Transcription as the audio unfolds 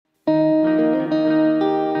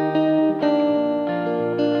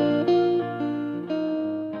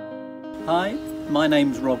my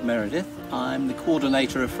name's Rob Meredith. I'm the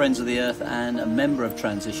coordinator of Friends of the Earth and a member of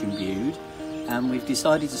Transition Bude, and we've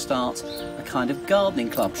decided to start a kind of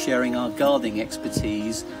gardening club, sharing our gardening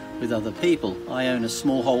expertise with other people. I own a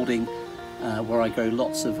small holding where I grow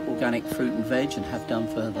lots of organic fruit and veg and have done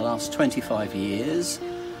for the last 25 years,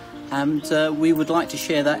 and we would like to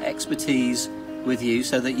share that expertise with you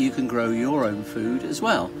so that you can grow your own food as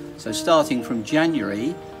well. So starting from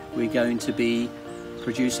January, we're going to be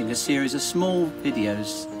producing a series of small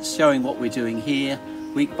videos showing what we're doing here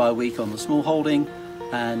week by week on the small holding,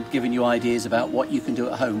 and giving you ideas about what you can do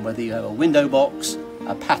at home, whether you have a window box,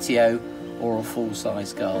 a patio or a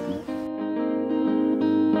full-size garden.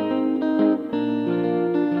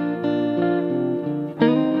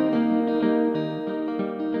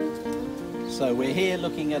 So we're here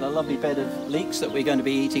looking at a lovely bed of leeks that we're going to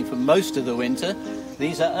be eating for most of the winter.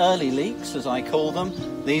 These are early leeks, as I call them.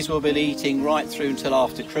 These we'll be eating right through until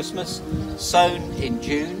after Christmas. Sown in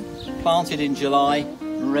June, planted in July,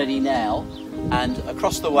 ready now. And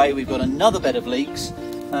across the way we've got another bed of leeks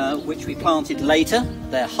which we planted later.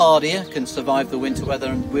 They're hardier, can survive the winter weather,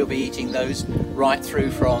 and we'll be eating those right through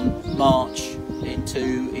from March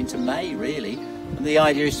into May really. And the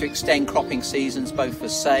idea is to extend cropping seasons both for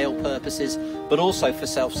sale purposes but also for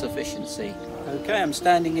self-sufficiency. Okay, I'm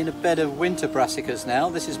standing in a bed of winter brassicas now.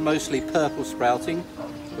 This is mostly purple sprouting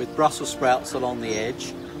with Brussels sprouts along the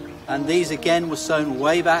edge, and these again were sown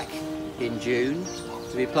way back in June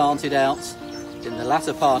to be planted out in the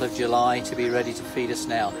latter part of July to be ready to feed us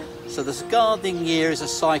now. So this gardening year is a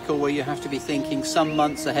cycle where you have to be thinking some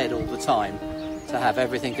months ahead all the time to have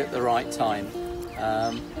everything at the right time.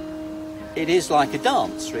 It is like a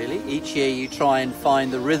dance really. Each year you try and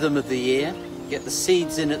find the rhythm of the year, get the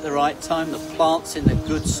seeds in at the right time, the plants in the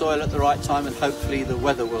good soil at the right time, and hopefully the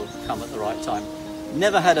weather will come at the right time.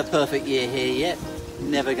 Never had a perfect year here yet,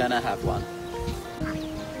 never gonna have one.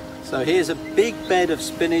 So here's a big bed of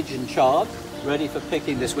spinach and chard ready for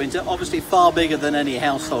picking this winter, obviously far bigger than any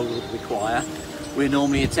household would require. We're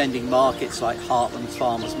normally attending markets like Heartland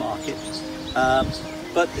Farmers Market,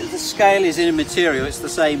 but the scale is immaterial. It's the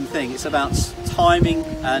same thing. It's about timing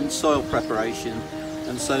and soil preparation.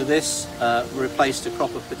 And so this replaced a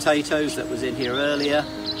crop of potatoes that was in here earlier,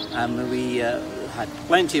 and we had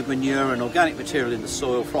plenty of manure and organic material in the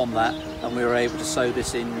soil from that, and we were able to sow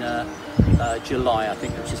this in July, I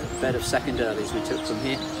think, which is a bed of second earlies we took from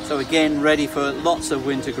here. So again, ready for lots of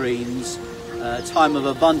winter greens, time of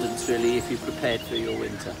abundance really if you've prepared for your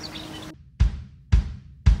winter.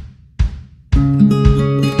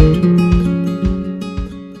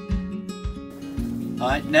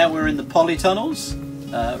 Alright, now we're in the polytunnels.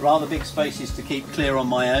 Rather big spaces to keep clear on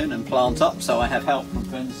my own and plant up, so I have help from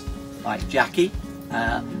friends like Jackie.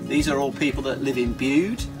 These are all people that live in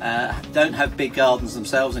Bude, don't have big gardens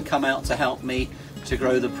themselves, and come out to help me to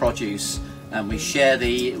grow the produce. And we share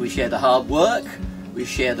the hard work, we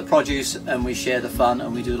share the produce, and we share the fun,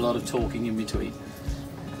 and we do a lot of talking in between.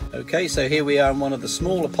 Okay, so here we are in one of the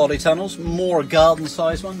smaller polytunnels, more a garden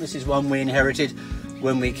sized one. This is one we inherited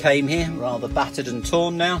when we came here, rather battered and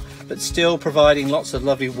torn now, but still providing lots of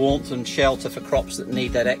lovely warmth and shelter for crops that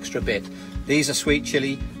need that extra bit. These are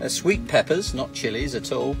sweet peppers, not chilies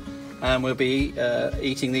at all, and we'll be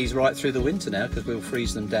eating these right through the winter now because we'll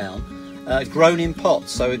freeze them down. Grown in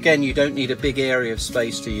pots, so again you don't need a big area of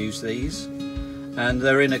space to use these. And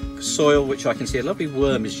they're in a soil which I can see a lovely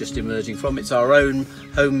worm is just emerging from. It's our own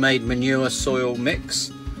homemade manure soil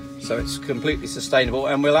mix. So it's completely sustainable,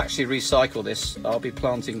 and we'll actually recycle this. I'll be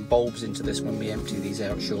planting bulbs into this when we empty these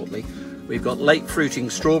out shortly. We've got late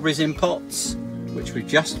fruiting strawberries in pots, which we've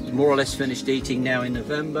just more or less finished eating now in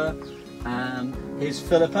November. Here's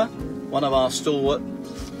Philippa, one of our stalwart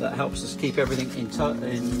that helps us keep everything in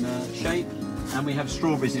shape. And we have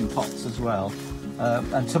strawberries in pots as well,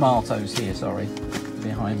 and tomatoes here, sorry,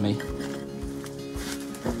 behind me.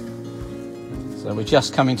 So we're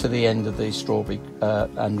just coming to the end of the strawberry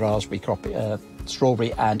and raspberry cropping,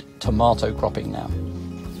 strawberry and tomato cropping now.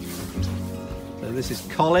 So this is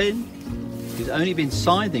Colin. He's only been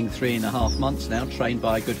scything 3.5 months now, trained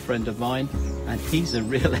by a good friend of mine, and he's a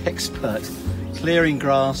real expert. Clearing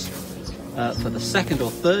grass for the second or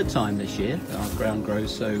third time this year. Our ground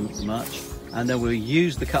grows so much, and then we'll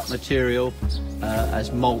use the cut material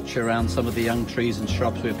as mulch around some of the young trees and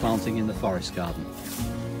shrubs we're planting in the forest garden.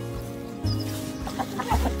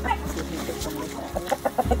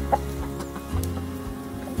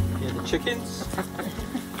 Here are the chickens.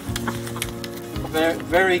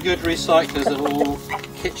 Very good recyclers of all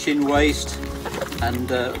kitchen waste and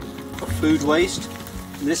food waste.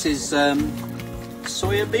 This is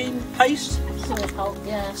soya bean paste? Soya pulp,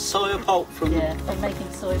 yeah. Soya pulp from... Yeah, from making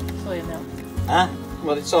soya milk.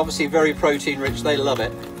 Well, it's obviously very protein rich, they love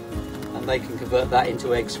it, and they can convert that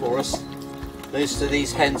into eggs for us.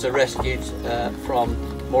 These hens are rescued from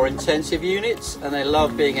more intensive units, and they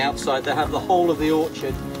love being outside. They have the whole of the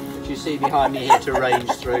orchard, which you see behind me here, to range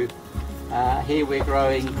through. Here we're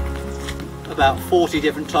growing about 40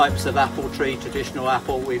 different types of apple tree, traditional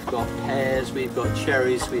apple. We've got pears, we've got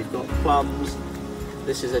cherries, we've got plums.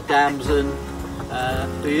 This is a damson.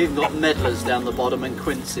 We've even got medlars down the bottom and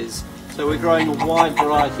quinces. So we're growing a wide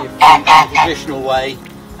variety of fruit in a traditional way,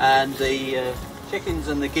 and the chickens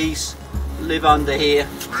and the geese live under here,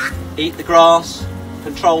 eat the grass,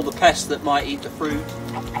 control the pests that might eat the fruit,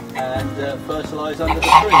 and fertilise under the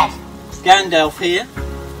trees. Gandalf here,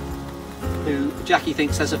 who Jackie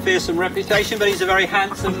thinks has a fearsome reputation, but he's a very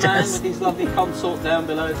handsome man with his lovely consort down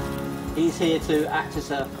below. He's here to act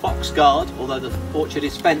as a fox guard, although the orchard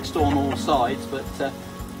is fenced on all sides, but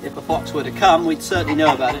if a fox were to come, we'd certainly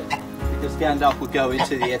know about it, because Gandalf would go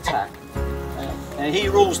into the attack. And he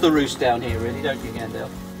rules the roost down here, really, don't you, Gandalf?